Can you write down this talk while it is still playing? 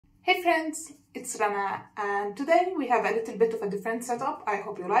Hey friends, it's Rana, and today we have a little bit of a different setup. I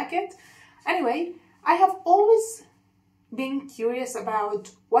hope you like it. Anyway, I have always been curious about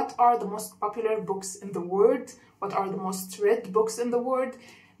what are the most popular books in the world, what are the most read books in the world,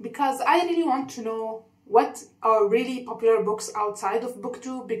 because I really want to know what are really popular books outside of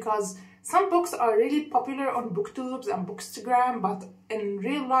booktube, because some books are really popular on booktubes and bookstagram, but in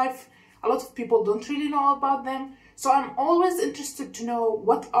real life a lot of people don't really know about them. So I'm always interested to know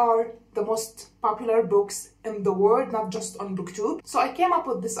what are the most popular books in the world, not just on booktube. So I came up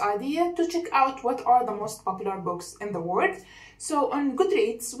with this idea to check out what are the most popular books in the world. So on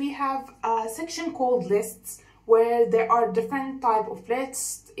Goodreads we have a section called lists, where there are different type of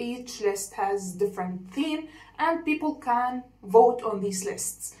lists. Each list has different theme and people can vote on these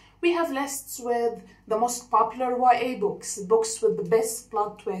lists. We have lists with the most popular YA books, books with the best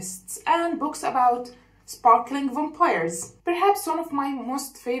plot twists, and books about sparkling vampires. Perhaps one of my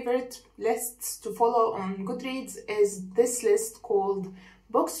most favorite lists to follow on Goodreads is this list called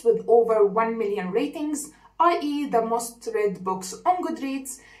Books with Over 1 Million Ratings, i.e. the most read books on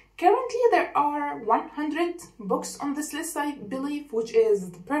Goodreads. Currently there are 100 books on this list, I believe, which is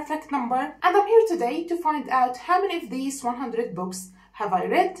the perfect number. And I'm here today to find out how many of these 100 books have I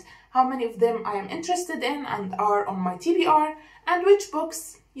read, how many of them I am interested in and are on my TBR, and which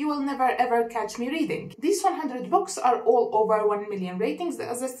books you will never ever catch me reading. These 100 books are all over 1 million ratings,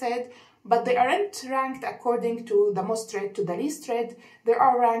 as I said, but they aren't ranked according to the most read to the least read. They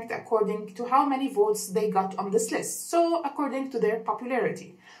are ranked according to how many votes they got on this list, so according to their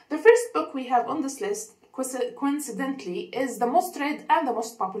popularity. The first book we have on this list, coincidentally, is the most read and the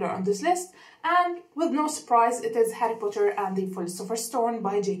most popular on this list, and with no surprise it is Harry Potter and the Philosopher's Stone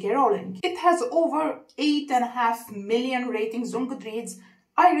by J.K. Rowling. It has over 8.5 million ratings on Goodreads.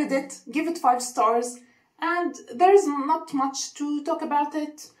 I read it, give it 5 stars, and there's not much to talk about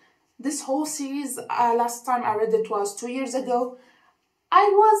it. This whole series, last time I read it was 2 years ago. I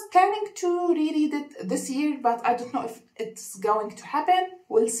was planning to reread it this year, but I don't know if it's going to happen.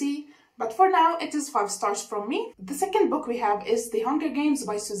 We'll see. But for now, it is 5 stars from me. The second book we have is The Hunger Games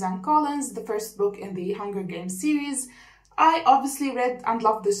by Suzanne Collins, the first book in the Hunger Games series. I obviously read and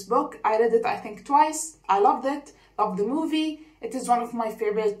loved this book. I read it, I think, twice. I loved it, loved the movie. It is one of my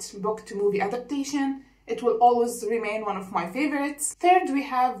favorite book-to-movie adaptation. It will always remain one of my favorites. Third, we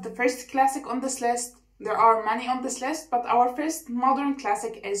have the first classic on this list. There are many on this list, but our first modern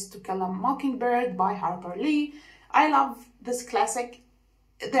classic is To Kill a Mockingbird by Harper Lee. I love this classic.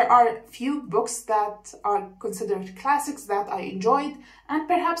 There are few books that are considered classics that I enjoyed, and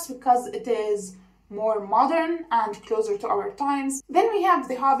perhaps because it is more modern and closer to our times. Then we have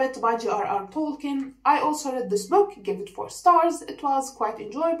The Hobbit by J.R.R. Tolkien. I also read this book, gave it 4 stars. It was quite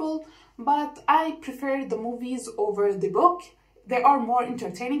enjoyable, but I prefer the movies over the book. They are more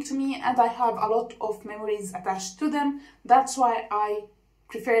entertaining to me and I have a lot of memories attached to them. That's why I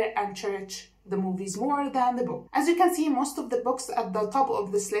prefer and cherish the movies more than the book. As you can see, most of the books at the top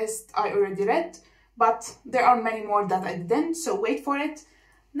of this list I already read, but there are many more that I didn't, so wait for it.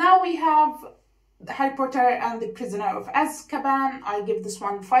 Now we have Harry Potter and the Prisoner of Azkaban. I give this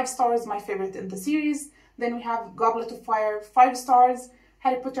one 5 stars, my favorite in the series. Then we have Goblet of Fire, 5 stars.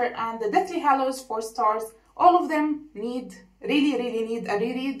 Harry Potter and the Deathly Hallows, 4 stars. All of them really need a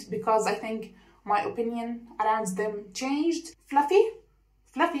reread, because I think my opinion around them changed. Fluffy,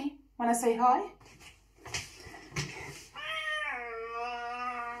 wanna say hi?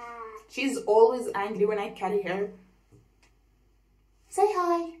 She's always angry when I carry her. Say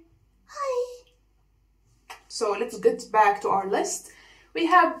hi. Hi. So let's get back to our list. We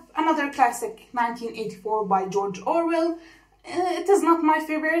have another classic, 1984 by George Orwell. It is not my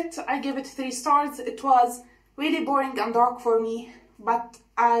favorite. I give it 3 stars. It was really boring and dark for me, but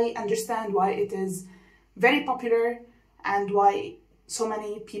I understand why it is very popular and why so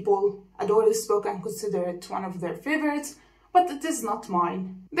many people adore this book and consider it one of their favorites, but it is not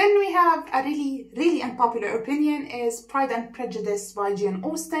mine. Then we have a really unpopular opinion is Pride and Prejudice by Jane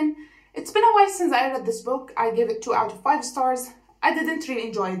Austen. It's been a while since I read this book. I gave it 2 out of 5 stars. I didn't really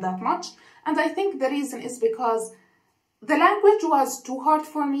enjoy it that much, and I think the reason is because the language was too hard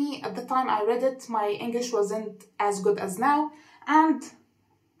for me. At the time I read it, my English wasn't as good as now, and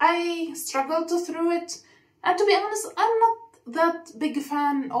I struggled through it. And to be honest, I'm not that big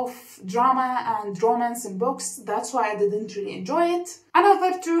fan of drama and romance in books. That's why I didn't really enjoy it.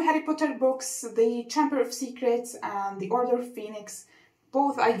 Another 2 Harry Potter books, The Chamber of Secrets and The Order of Phoenix,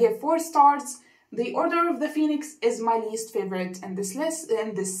 both I gave 4 stars. The Order of the Phoenix is my least favorite in this list,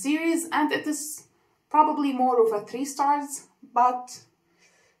 in this series, and it is probably more of a 3 stars, but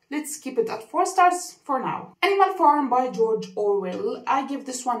let's keep it at 4 stars for now. Animal Farm by George Orwell. I give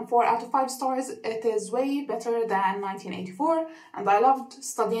this one 4 out of 5 stars. It is way better than 1984, and I loved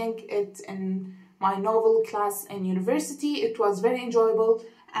studying it in my novel class in university. It was very enjoyable,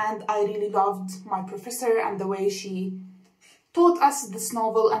 and I really loved my professor and the way she taught us this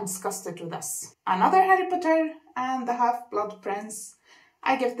novel and discussed it with us. Another Harry Potter and the Half-Blood Prince.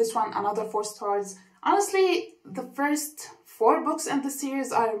 I give this one another 4 stars. Honestly, the first 4 books in the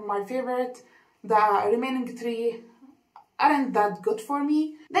series are my favorite. The remaining 3 aren't that good for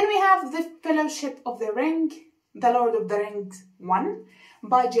me. Then we have The Fellowship of the Ring, The Lord of the Rings 1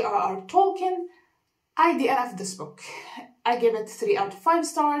 by J.R.R. Tolkien. I DNF this book. I give it 3 out of 5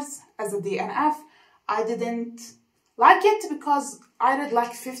 stars as a DNF. I didn't like it because I read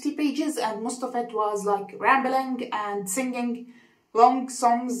like 50 pages and most of it was like rambling and singing long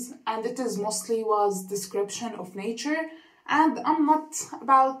songs, and it is mostly was description of nature, and I'm not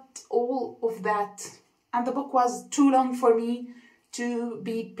about all of that, and the book was too long for me to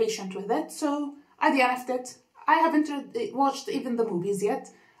be patient with it, so I DNF'd it. I haven't watched even the movies yet.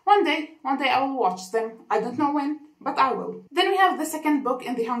 One day I will watch them. I don't know when, but I will. Then we have the second book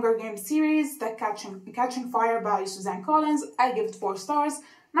in the Hunger Games series, The Catching Fire by Suzanne Collins. I give it 4 stars.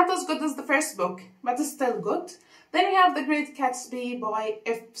 Not as good as the first book, but it's still good. Then we have The Great Gatsby by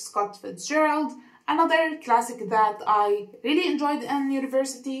F. Scott Fitzgerald, another classic that I really enjoyed in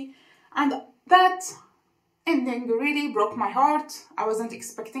university, and that ending really broke my heart. I wasn't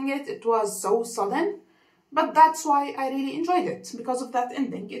expecting it. It was so sudden, but that's why I really enjoyed it, because of that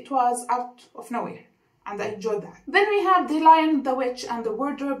ending. It was out of nowhere, and I enjoyed that. Then we have The Lion, the Witch, and the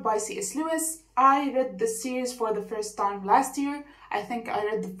Wardrobe by C.S. Lewis. I read this series for the first time last year. I think I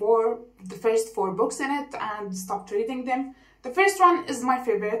read the first 4 books in it and stopped reading them. The first one is my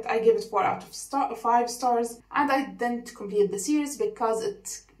favorite. I give it 4 out of 5 stars, and I didn't complete the series because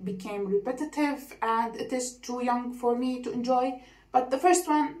it became repetitive and it is too young for me to enjoy. But the first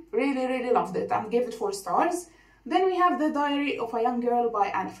one, really loved it and gave it 4 stars. Then we have The Diary of a Young Girl by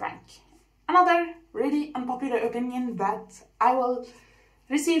Anne Frank. Another really unpopular opinion that I will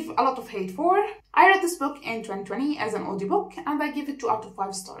receive a lot of hate for. I read this book in 2020 as an audiobook, and I give it 2 out of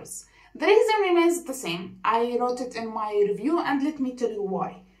 5 stars. The reason remains the same. I wrote it in my review, and let me tell you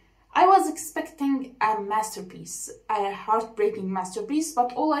why. I was expecting a masterpiece, a heartbreaking masterpiece,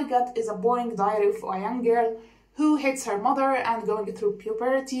 but all I got is a boring diary of a young girl who hates her mother and going through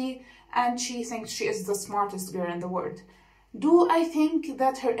puberty, and she thinks she is the smartest girl in the world. Do I think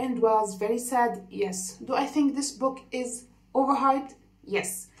that her end was very sad? Yes. Do I think this book is overhyped?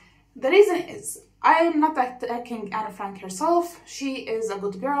 Yes. The reason is, I am not attacking Anne Frank herself. She is a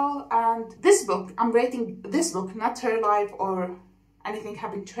good girl, and this book, I'm rating this book, not her life or anything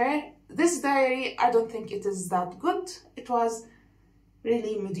happened to her. This diary, I don't think it is that good. It was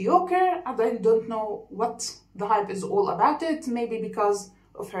really mediocre, and I don't know what the hype is all about it. Maybe because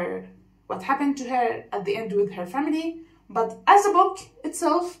of what happened to her at the end with her family. But as a book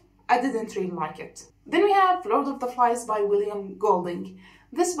itself, I didn't really like it. Then we have Lord of the Flies by William Golding.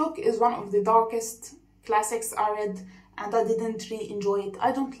 This book is one of the darkest classics I read, and I didn't really enjoy it.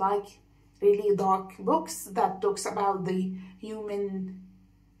 I don't like really dark books that talks about the human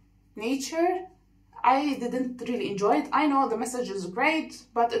nature. I didn't really enjoy it. I know the message is great,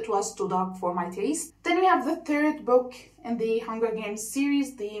 but it was too dark for my taste. Then we have the third book in the Hunger Games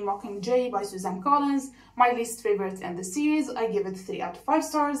series, The Mockingjay by Suzanne Collins, my least favorite in the series. I give it 3 out of 5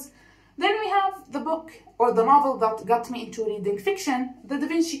 stars. Then we have the book, or the novel that got me into reading fiction, The Da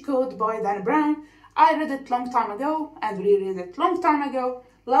Vinci Code by Dan Brown. I read it long time ago and reread it long time ago,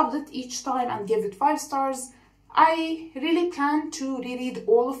 loved it each time and gave it 5 stars. I really plan to reread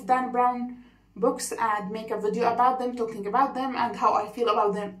all of Dan Brown books and make a video about them, talking about them and how I feel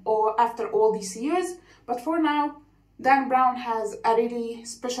about them after all these years. But for now, Dan Brown has a really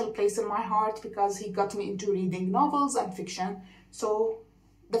special place in my heart because he got me into reading novels and fiction. So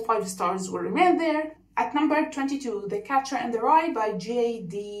the 5 stars will remain there. At number 22, The Catcher in the Rye by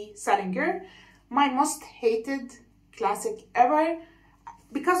J.D. Salinger. My most hated classic ever.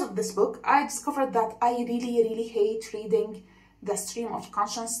 Because of this book, I discovered that I really hate reading the stream of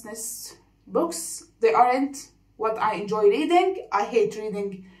consciousness books. They aren't what I enjoy reading. I hate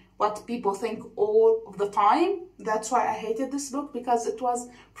reading what people think all of the time. That's why I hated this book, because it was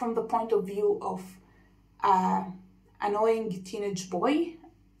from the point of view of an annoying teenage boy.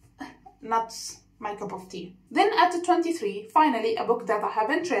 Not my cup of tea. Then at 23, finally, a book that I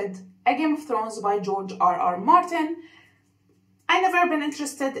haven't read, A Game of Thrones by George R.R. Martin. I never been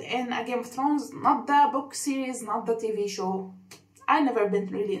interested in A Game of Thrones, not the book series, not the TV show. I never been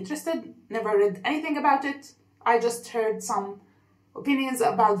really interested, never read anything about it. I just heard some opinions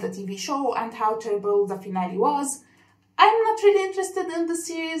about the TV show and how terrible the finale was. I'm not really interested in the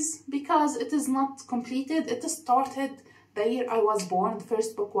series because it is not completed. It started the year I was born. The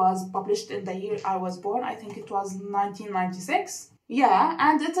first book was published in the year I was born. I think it was 1996. Yeah,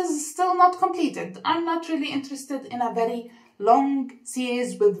 and it is still not completed. I'm not really interested in a very long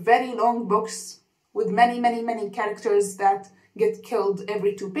series with very long books with many characters that get killed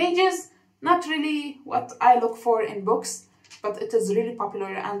every 2 pages. Not really what I look for in books, but it is really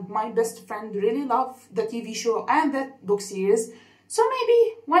popular and my best friend really loved the TV show and that book series. So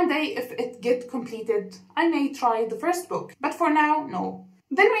maybe one day if it gets completed, I may try the first book. But for now, no.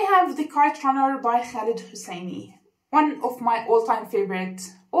 Then we have The Kite Runner by Khaled Hosseini. One of my all-time favorite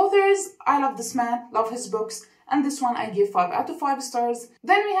authors. I love this man, love his books, and this one I give 5 out of 5 stars.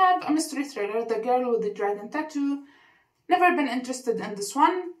 Then we have a mystery thriller, The Girl with the Dragon Tattoo. Never been interested in this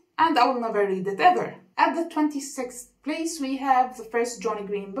one, and I will never read it ever. At the 26th place, we have the first Johnny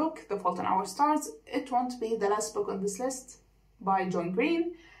Green book, The Fault in Our Stars. It won't be the last book on this list by John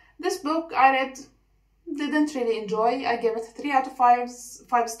Green. This book I read, didn't really enjoy. I gave it 3 out of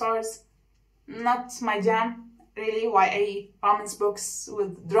 5 stars. Not my jam. Really, YA romance books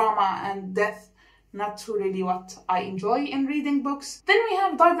with drama and death, not really what I enjoy in reading books. Then we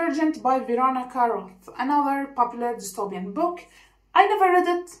have Divergent by Veronica, another popular dystopian book. I never read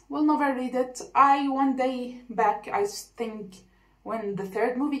it, will never read it. One day back, I think when the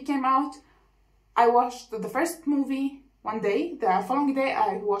 3rd movie came out, I watched the first movie one day. The following day,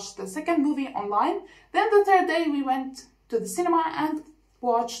 I watched the 2nd movie online. Then the 3rd day, we went to the cinema and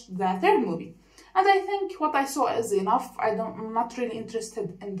watched the 3rd movie. And I think what I saw is enough. I'm not really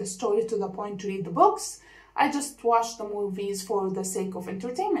interested in the story to the point to read the books. I just watch the movies for the sake of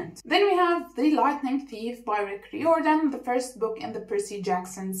entertainment. Then we have The Lightning Thief by Rick Riordan, the first book in the Percy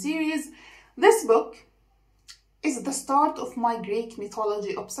Jackson series. This book is the start of my Greek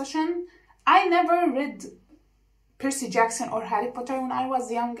mythology obsession. I never read Percy Jackson or Harry Potter when I was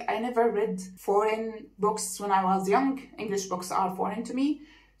young. I never read foreign books when I was young. English books are foreign to me.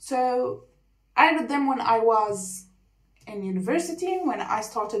 So I read them when I was in university, when I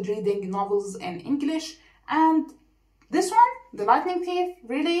started reading novels in English, and this one, The Lightning Thief,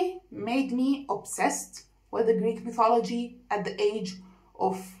 really made me obsessed with the Greek mythology at the age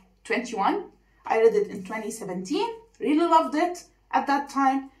of 21. I read it in 2017, really loved it at that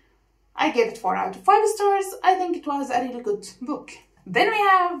time. I gave it 4 out of 5 stars. I think it was a really good book. Then we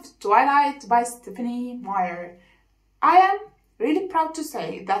have Twilight by Stephenie Meyer. I am really proud to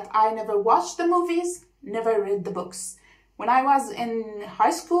say that I never watched the movies, never read the books. When I was in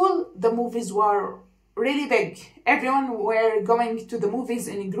high school, the movies were really big. Everyone were going to the movies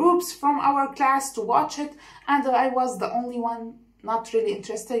in groups from our class to watch it, and I was the only one not really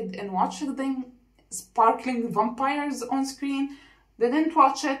interested in watching them. Sparkling vampires on screen. Didn't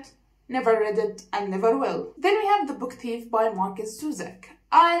watch it, never read it, and never will. Then we have The Book Thief by Marcus Zusak.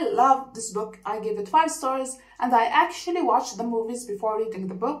 I love this book. I gave it 5 stars, and I actually watched the movies before reading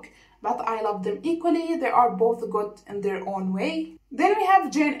the book, but I love them equally. They are both good in their own way. Then we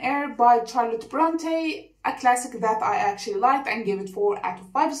have Jane Eyre by Charlotte Bronte, a classic that I actually liked and gave it 4 out of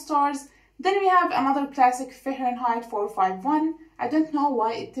 5 stars. Then we have another classic, Fahrenheit 451. I don't know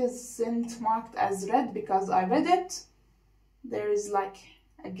why it isn't marked as read because I read it. There is like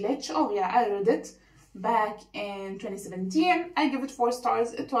a glitch. Oh yeah, I read it back in 2017. I give it 4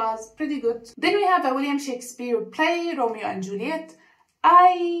 stars. It was pretty good. Then we have a William Shakespeare play, Romeo and Juliet.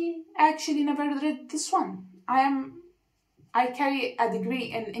 I actually never read this one. I carry a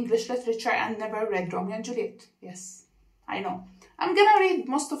degree in English literature and never read Romeo and Juliet. Yes, I know. I'm gonna read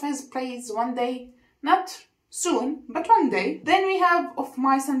most of his plays one day. Not soon, but one day. Then we have Of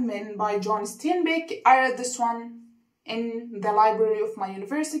Mice and Men by John Steinbeck. I read this one in the library of my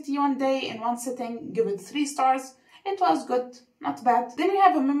university one day in one sitting, give it 3 stars. It was good, not bad. Then we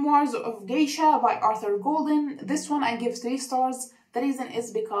have a Memoirs of Geisha by Arthur Golden. This one I give 3 stars. The reason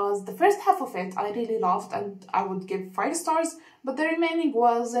is because the first half of it I really loved and I would give 5 stars, but the remaining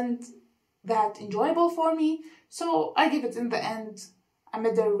wasn't that enjoyable for me, so I give it in the end a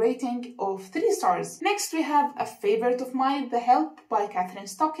middle rating of 3 stars. Next we have a favorite of mine, The Help by Catherine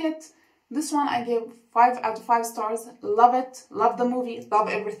Stockett. This one I give 5 out of 5 stars. Love it, love the movie, love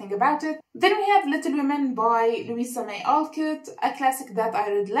everything about it. Then we have Little Women by Louisa May Alcott, a classic that I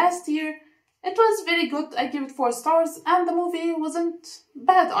read last year. It was very good, I give it 4 stars, and the movie wasn't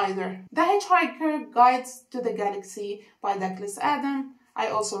bad either. The Hitchhiker Guides to the Galaxy by Douglas Adams. I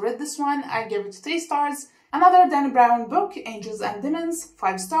also read this one, I gave it 3 stars. Another Dan Brown book, Angels and Demons,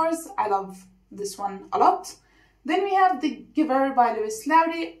 5 stars. I love this one a lot. Then we have The Giver by Lewis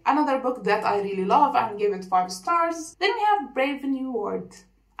Lowry, another book that I really love and give it 5 stars. Then we have Brave New World.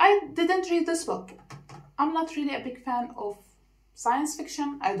 I didn't read this book. I'm not really a big fan of science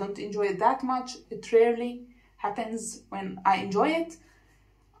fiction. I don't enjoy it that much. It rarely happens when I enjoy it.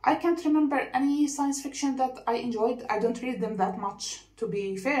 I can't remember any science fiction that I enjoyed. I don't read them that much, to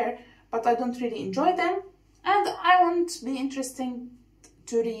be fair, but I don't really enjoy them. And I won't be interested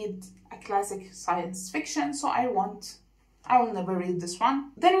to read a classic science fiction, so I will never read this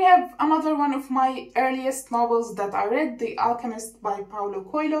one. Then we have another one of my earliest novels that I read, The Alchemist by Paulo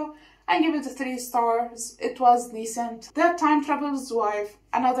Coelho. I give it 3 stars. It was decent. The Time Traveler's Wife,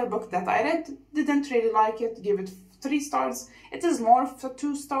 another book that I read, didn't really like it, give it 3 stars. It is more for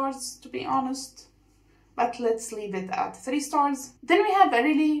 2 stars, to be honest, but let's leave it at 3 stars. Then we have a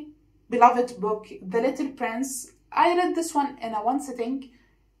really beloved book, The Little Prince. I read this one in a one sitting,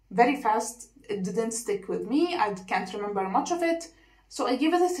 very fast. It didn't stick with me. I can't remember much of it, so I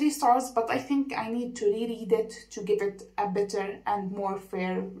give it 3 stars, but I think I need to reread it to give it a better and more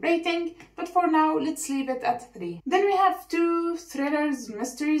fair rating. But for now, let's leave it at 3. Then we have 2 thrillers,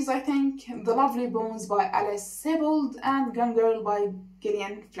 mysteries, I think. The Lovely Bones by Alice Sebold and Gone Girl by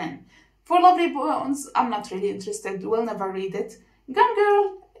Gillian Flynn. For Lovely Bones, I'm not really interested. Will never read it. Gone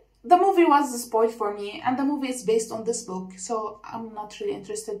Girl, the movie was spoiled for me, and the movie is based on this book, so I'm not really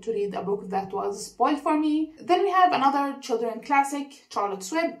interested to read a book that was spoiled for me. Then we have another children classic,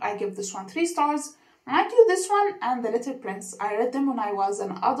 Charlotte's Web. I give this one 3 stars. Mind you, this one and The Little Prince, I read them when I was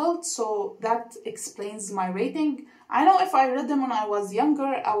an adult, so that explains my rating. I know if I read them when I was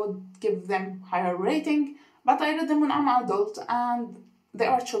younger, I would give them higher rating, but I read them when I'm an adult, and they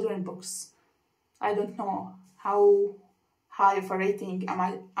are children books. I don't know how high of a rating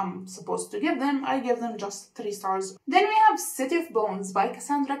I'm supposed to give them. I give them just 3 stars. Then we have City of Bones by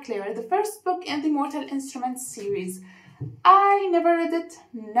Cassandra Clare, the first book in the Mortal Instruments series. I never read it,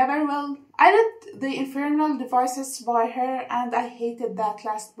 never will. I read The Infernal Devices by her, and I hated that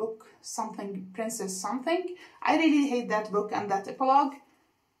last book, something Princess something. I really hate that book and that epilogue.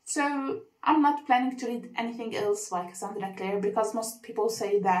 So I'm not planning to read anything else by Cassandra Clare, because most people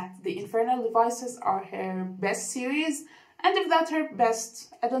say that The Infernal Devices are her best series. And if that's her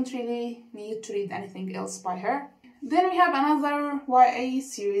best, I don't really need to read anything else by her. Then we have another YA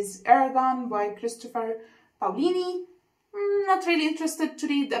series, Aragon by Christopher Paolini. Not really interested to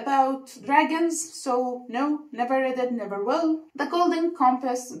read about dragons, so no, never read it, never will. The Golden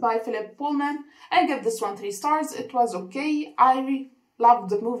Compass by Philip Pullman. I give this one 3 stars. It was okay. I loved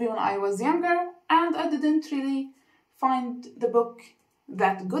the movie when I was younger, and I didn't really find the book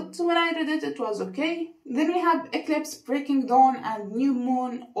that good when I read it. It was okay. Then we have Eclipse, Breaking Dawn, and New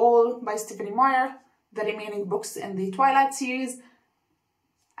Moon, all by Stephenie Meyer, the remaining books in the Twilight series.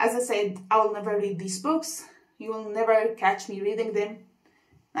 As I said, I will never read these books. You will never catch me reading them,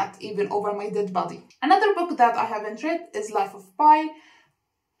 not even over my dead body. Another book that I haven't read is Life of Pi.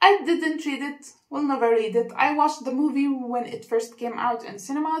 I didn't read it, will never read it. I watched the movie when it first came out in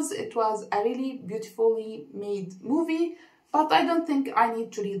cinemas. It was a really beautifully made movie, but I don't think I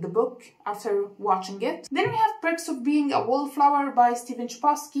need to read the book after watching it. Then we have Perks of Being a Wallflower by Stephen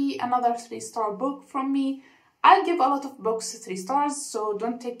Chbosky, another 3-star book from me. I give a lot of books 3 stars, so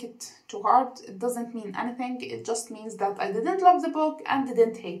don't take it too hard. It doesn't mean anything. It just means that I didn't love the book and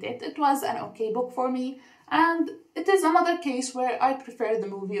didn't hate it. It was an okay book for me, and it is another case where I prefer the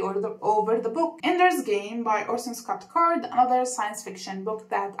movie over the book. Ender's Game by Orson Scott Card, another science fiction book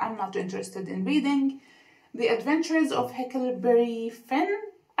that I'm not interested in reading. The Adventures of Huckleberry Finn,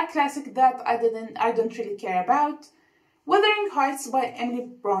 a classic that I don't really care about. Wuthering Heights by Emily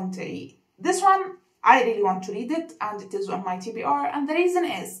Bronte. This one, I really want to read it, and it is on my TBR, and the reason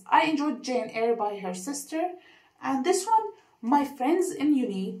is I enjoyed Jane Eyre by her sister, and this one, my friends in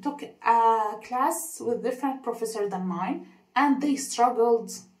uni took a class with different professors than mine, and they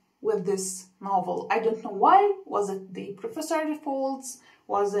struggled with this novel. I don't know why. Was it the professor's fault?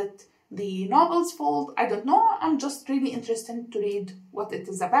 Was it the novel's fault? I don't know. I'm just really interested to read what it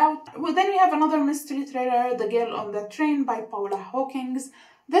is about. Well, then we have another mystery thriller, The Girl on the Train by Paula Hawkins.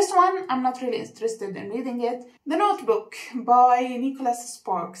 This one, I'm not really interested in reading it. The Notebook by Nicholas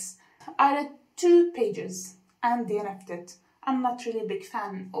Sparks. I read 2 pages and DNF'd it. I'm not really a big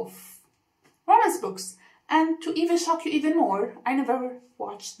fan of romance books. And to even shock you even more, I never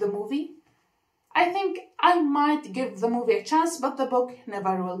watched the movie. I think I might give the movie a chance, but the book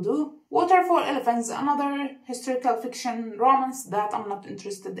never will do. Water for Elephants, another historical fiction romance that I'm not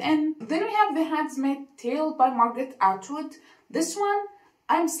interested in. Then we have The Handmaid's Tale by Margaret Atwood. This one,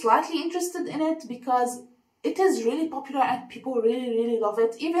 I'm slightly interested in it because it is really popular and people really love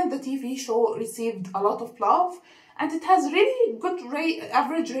it. Even the TV show received a lot of love. and it has really good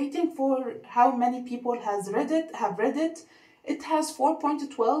average rating for how many people have read it. It has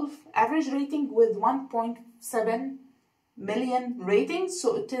 4.12 average rating with 1.7 million ratings,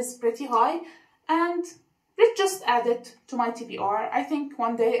 so it is pretty high, and let's just add it to my TBR. I think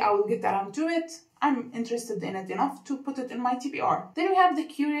one day I will get around to it. I'm interested in it enough to put it in my TBR. Then we have The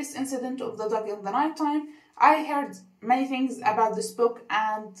Curious Incident of the Dog in the Nighttime. I heard many things about this book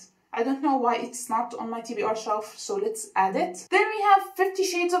and I don't know why it's not on my TBR shelf, so let's add it. Then we have 50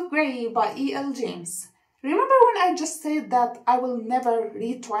 Shades of Grey by E.L. James. Remember when I just said that I will never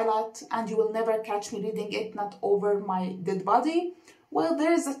read Twilight and you will never catch me reading it, not over my dead body? Well,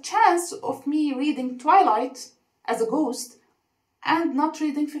 there is a chance of me reading Twilight as a ghost and not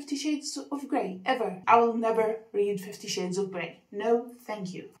reading 50 Shades of Grey, ever. I will never read 50 Shades of Grey. No,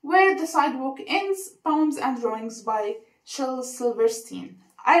 thank you. Where the Sidewalk Ends, Poems and Drawings by Shel Silverstein.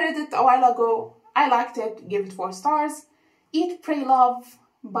 I read it a while ago. I liked it, gave it 4 stars. Eat, Pray, Love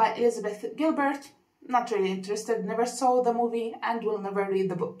by Elizabeth Gilbert. Not really interested, never saw the movie and will never read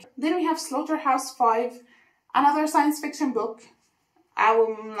the book. Then we have Slaughterhouse-5, another science fiction book.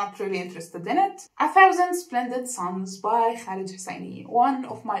 I'm not really interested in it. 1,000 Splendid Suns by Khaled Hosseini, one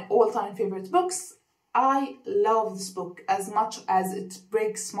of my all-time favorite books. I love this book as much as it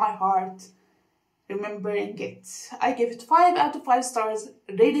breaks my heart remembering it. I give it 5 out of 5 stars.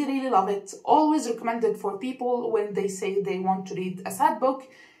 Really love it. Always recommend it for people when they say they want to read a sad book.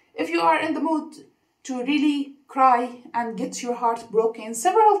 If you are in the mood to really cry and get your heart broken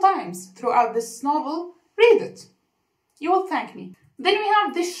several times throughout this novel, read it. You will thank me. Then we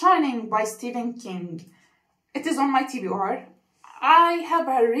have The Shining by Stephen King. It is on my TBR. I have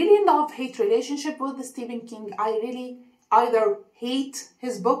a really love-hate relationship with Stephen King. I really either hate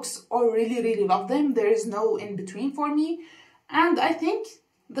his books or really love them. There is no in-between for me. And I think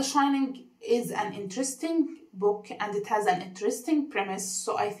The Shining is an interesting book and it has an interesting premise,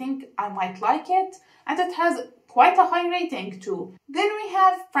 so I think I might like it. And it has quite a high rating too. Then we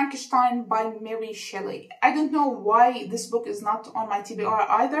have Frankenstein by Mary Shelley. I don't know why this book is not on my TBR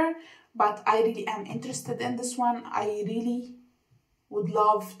either, but I really am interested in this one. I really would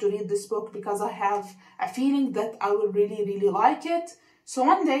love to read this book because I have a feeling that I will really like it. So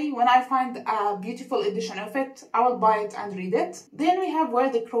one day when I find a beautiful edition of it, I will buy it and read it. Then we have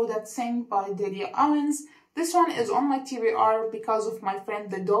Where the Crawdads Sing by Delia Owens. This one is on my TBR because of my friend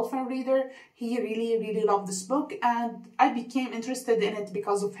the Dolphin Reader. He really loved this book and I became interested in it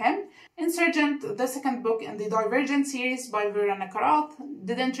because of him. Insurgent, the second book in the Divergent series by Veronica.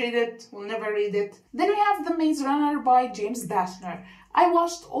 Didn't read it, will never read it. Then we have The Maze Runner by James Dashner. I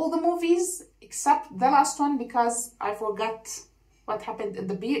watched all the movies except the last one because I forgot what happened in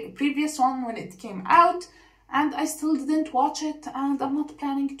the previous one when it came out. And I still didn't watch it, and I'm not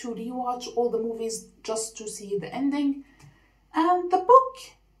planning to rewatch all the movies just to see the ending. And the book,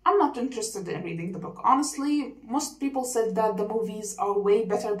 I'm not interested in reading the book. Honestly, most people said that the movies are way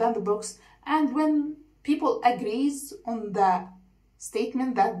better than the books, and when people agrees on the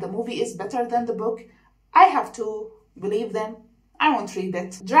statement that the movie is better than the book, I have to believe them. I won't read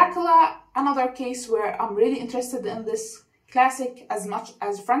it. Dracula, another case where I'm really interested in this classic as much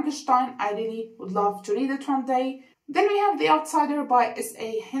as Frankenstein. I really would love to read it one day. Then we have The Outsider by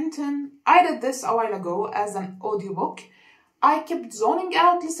S.A. Hinton. I read this a while ago as an audiobook. I kept zoning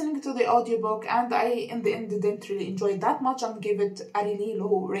out listening to the audiobook and I in the end didn't really enjoy it that much and gave it a really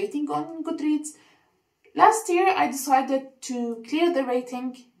low rating on Goodreads. Last year I decided to clear the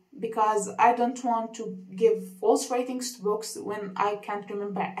rating because I don't want to give false ratings to books when I can't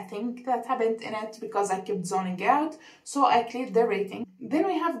remember a thing that happened in it because I kept zoning out, so I cleared the rating. Then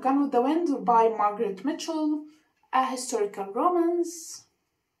we have Gone with the Wind by Margaret Mitchell, a historical romance.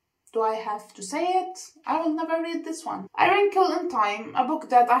 Do I have to say it? I will never read this one. A Wrinkle in Time, a book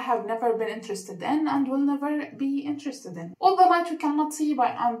that I have never been interested in and will never be interested in. All the Light We Cannot See by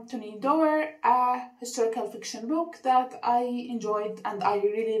Anthony Doerr, a historical fiction book that I enjoyed and I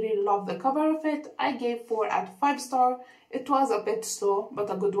really loved the cover of it. I gave 4 out of 5 stars. It was a bit slow, but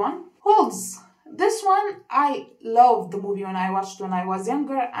a good one. Holds. This one, I loved the movie when I watched when I was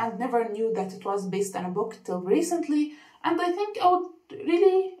younger and never knew that it was based on a book till recently. And I think I would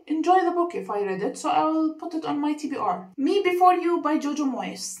really enjoy the book if I read it, so I will put it on my TBR. Me Before You by Jojo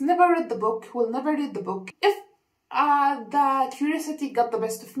Moyes. Never read the book, will never read the book. If the curiosity got the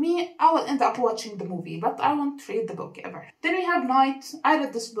best of me, I will end up watching the movie, but I won't read the book ever. Then we have Night. I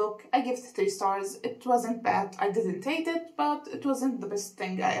read this book, I gave it 3 stars. It wasn't bad, I didn't hate it, but it wasn't the best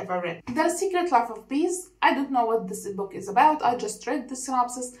thing I ever read. The Secret Life of Bees. I don't know what this book is about, I just read the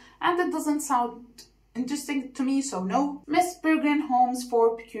synopsis and it doesn't sound interesting to me, so no. Miss Peregrine Homes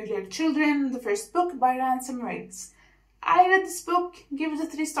for Peculiar Children, the first book by Ransom Riggs. I read this book, gave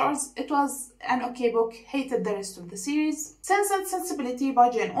it 3 stars. It was an okay book, hated the rest of the series. Sense and Sensibility by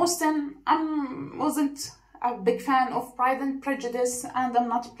Jane Austen. I wasn't a big fan of Pride and Prejudice, and I'm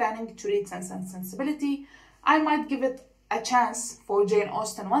not planning to read Sense and Sensibility. I might give it a chance for Jane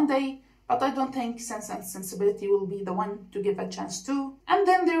Austen one day, but I don't think Sense and Sensibility will be the one to give a chance to. And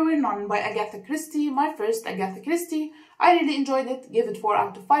then There Were None by Agatha Christie, my first Agatha Christie. I really enjoyed it, gave it 4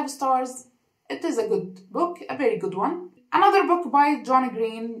 out of 5 stars. It is a good book, a very good one. Another book by John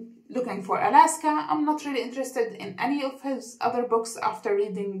Green, Looking for Alaska. I'm not really interested in any of his other books after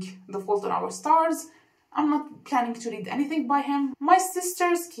reading The Fault in Our Stars. I'm not planning to read anything by him. My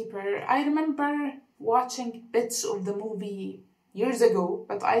Sister's Keeper. I remember watching bits of the movie years ago,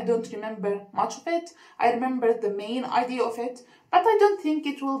 but I don't remember much of it. I remember the main idea of it, but I don't think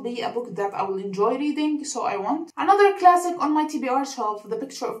it will be a book that I will enjoy reading, so I won't. Another classic on my TBR shelf, The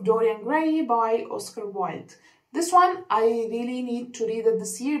Picture of Dorian Gray by Oscar Wilde. This one, I really need to read it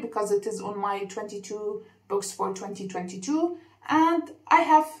this year because it is on my 22 books for 2022, and I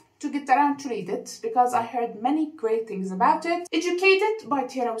have to get around to read it because I heard many great things about it. Educated by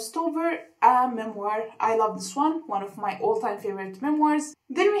Tara Westover, a memoir. I love this one of my all-time favorite memoirs.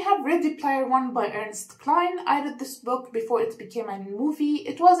 Then we have Ready Player One by Ernest Cline. I read this book before it became a movie.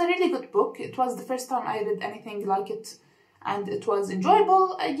 It was a really good book. It was the first time I read anything like it, and it was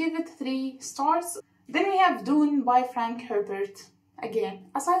enjoyable. I give it 3 stars. Then we have Dune by Frank Herbert. Again,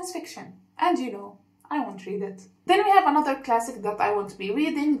 a science fiction. And you know, I won't read it. Then we have another classic that I want to be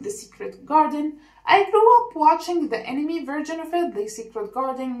reading, The Secret Garden. I grew up watching the anime version of it, The Secret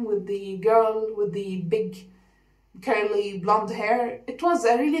Garden, with the girl with the big curly blonde hair. It was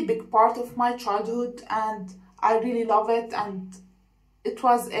a really big part of my childhood and I really love it, and it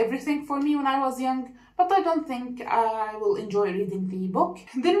was everything for me when I was young. But I don't think I will enjoy reading the book.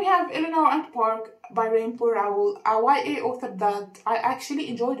 Then we have Eleanor and Park by Rainbow Rowell, a YA author that I actually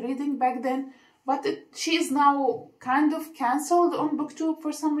enjoyed reading back then, but she is now kind of cancelled on booktube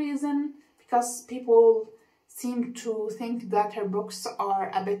for some reason because people seem to think that her books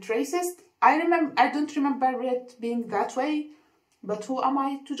are a bit racist. I don't remember it being that way, but who am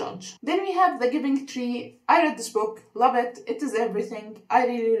I to judge? Then we have The Giving Tree. I read this book, love it, it is everything. I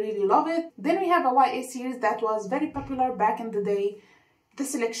really love it. Then we have a YA series that was very popular back in the day, The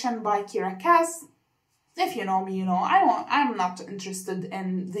Selection by Kira Cass. If you know me, you know I'm not interested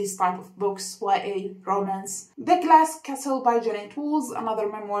in these type of books, YA, romance. The Glass Castle by Janet Walls, another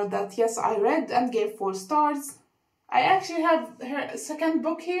memoir that yes, I read and gave 4 stars. I actually have her second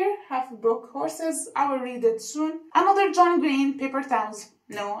book here, Half Broke Horses. I will read it soon. Another John Green, Paper Towns.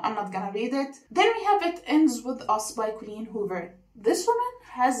 No, I'm not gonna read it. Then we have It Ends With Us by Colleen Hoover. This woman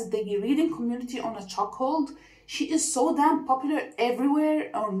has the reading community on a chokehold. She is so damn popular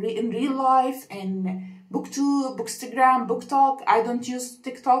everywhere, in real life, in booktube, bookstagram, booktalk. I don't use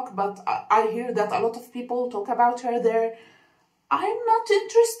TikTok, but I hear that a lot of people talk about her there. I'm not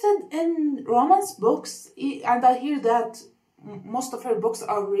interested in romance books, and I hear that most of her books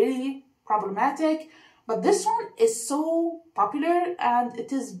are really problematic, but this one is so popular and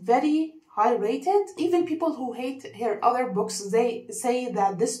it is very high rated. Even people who hate her other books, they say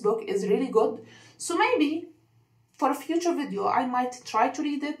that this book is really good. So maybe for a future video I might try to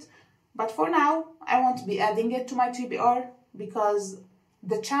read it, but for now I won't be adding it to my TBR because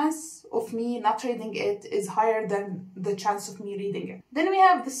the chance of me not reading it is higher than the chance of me reading it. Then we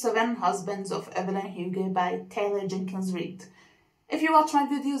have The 7 Husbands of Evelyn Hugo by Taylor Jenkins Reid. If you watch my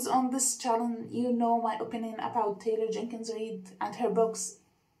videos on this channel, you know my opinion about Taylor Jenkins Reid and her books.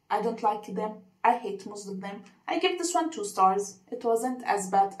 I don't like them. I hate most of them. I give this one 2 stars. It wasn't as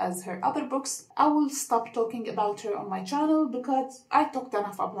bad as her other books. I will stop talking about her on my channel because I talked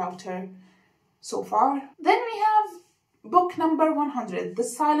enough about her so far. Then we have book number 100, The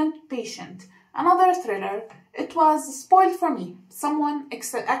Silent Patient, another thriller. It was spoiled for me. Someone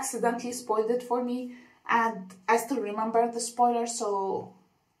accidentally spoiled it for me, and I still remember the spoiler, so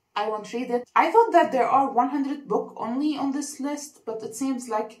I won't read it. I thought that there are 100 books only on this list, but it seems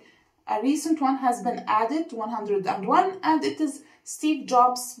like a recent one has been added, 101, and it is Steve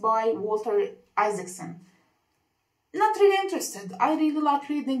Jobs by Walter Isaacson. Not really interested. I really like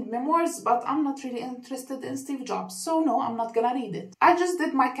reading memoirs, but I'm not really interested in Steve Jobs, so no, I'm not gonna read it. I just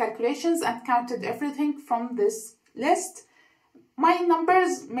did my calculations and counted everything from this list. My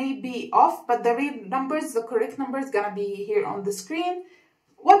numbers may be off, but the real numbers, the correct numbers, gonna be here on the screen.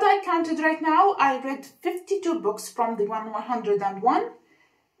 What I counted right now, I read 52 books from the 101.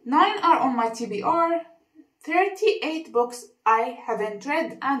 9 are on my TBR, 38 books I haven't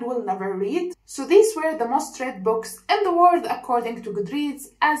read and will never read. So these were the most read books in the world according to Goodreads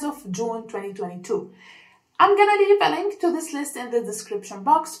as of June 2022. I'm gonna leave a link to this list in the description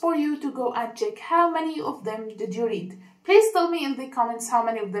box for you to go and check how many of them did you read. Please tell me in the comments how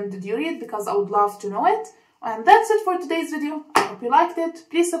many of them did you read, because I would love to know it. And that's it for today's video. I hope you liked it.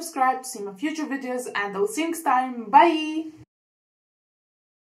 Please subscribe to see my future videos and I'll see you next time. Bye!